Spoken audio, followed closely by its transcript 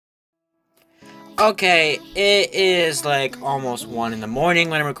Okay, it is like almost 1 in the morning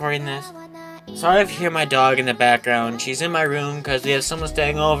when I'm recording this. Sorry if you hear my dog in the background. She's in my room because we have someone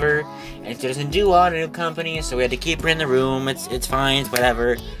staying over, and she doesn't do well in a new company, so we had to keep her in the room. It's fine, it's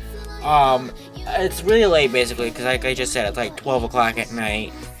whatever. It's really late basically because, like I just said, it's like 12 o'clock at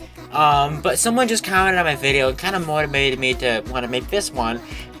night. But someone just commented on my video and kind of motivated me to want to make this one,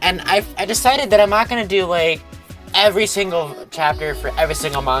 and I decided that I'm not gonna do like every single chapter for every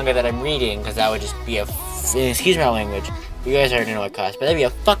single manga that I'm reading, because that would just be a excuse my language. You guys already know what it costs, but that'd be a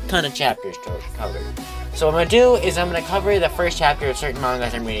fuck ton of chapters to cover. So what I'm gonna do is I'm gonna cover the first chapter of certain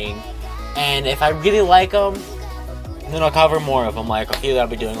mangas I'm reading, and if I really like them, then I'll cover more of them. Like a few that I'll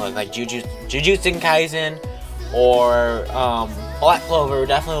be doing, like Jujutsu Kaisen, or Black Clover.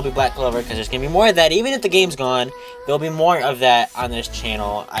 Definitely will be Black Clover, because there's gonna be more of that. Even if the game's gone, there'll be more of that on this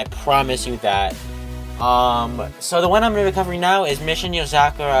channel. I promise you that. So the one I'm going to be covering now is Mission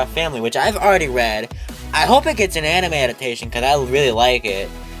Yozakura Family, which I've already read. I hope it gets an anime adaptation, because I really like it.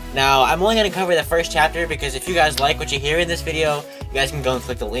 Now, I'm only going to cover the first chapter, because if you guys like what you hear in this video, you guys can go and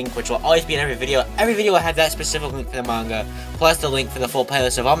click the link, which will always be in every video. Every video will have that specific link for the manga, plus the link for the full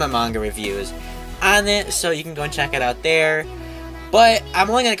playlist of all my manga reviews on it, so you can go and check it out there. But I'm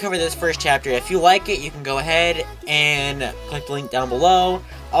only going to cover this first chapter. If you like it, you can go ahead and click the link down below.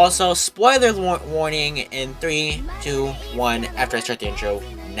 Also, spoiler warning in 3, 2, 1 after I start the intro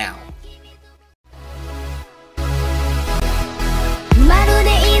now.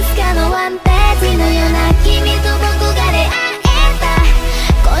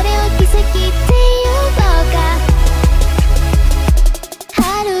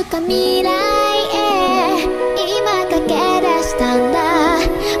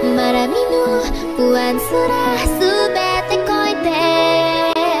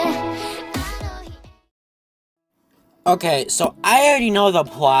 Okay, so I already know the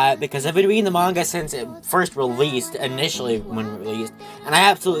plot because I've been reading the manga since it first released, initially when released, and I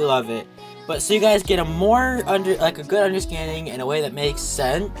absolutely love it. But so you guys get a a good understanding in a way that makes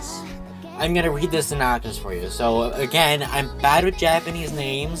sense, I'm gonna read the synopsis for you. So again, I'm bad with Japanese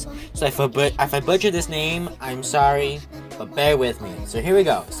names, so if I butcher this name, I'm sorry, but bear with me. So here we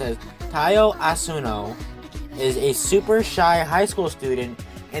go. It says, Taiyo Asuno is a super shy high school student,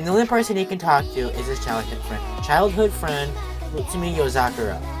 and the only person he can talk to is his childhood friend, Mutsumi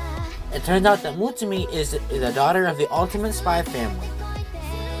Yozakura. It turns out that Mutsumi is the daughter of the ultimate spy family.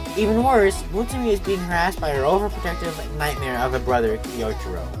 Even worse, Mutsumi is being harassed by her overprotective nightmare of a brother,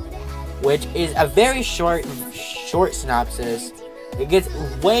 Yozakura, which is a very short synopsis. It gets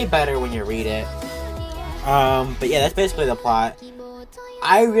way better when you read it. But yeah, that's basically the plot.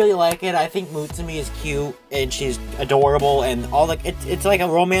 I really like it. I think Mutsumi is cute and she's adorable, and all it's like a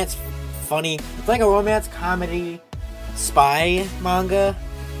romance it's like a romance comedy spy manga.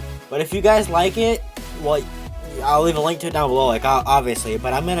 But if you guys like it, well, I'll leave a link to it down below, like obviously,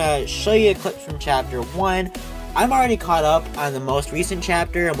 but I'm gonna show you a clip from chapter 1. I'm already caught up on the most recent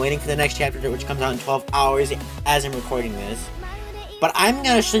chapter. I'm waiting for the next chapter, which comes out in 12 hours as I'm recording this. But I'm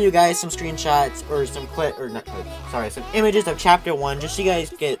gonna show you guys some screenshots or some some images of chapter 1, just so you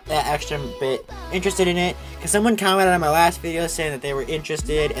guys get that extra bit interested in it. Because someone commented on my last video saying that they were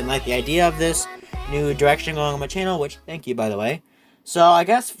interested and like the idea of this new direction going on my channel, which thank you, by the way. So I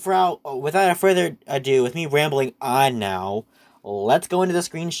guess without further ado, with me rambling on now, let's go into the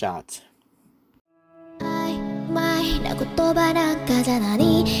screenshots.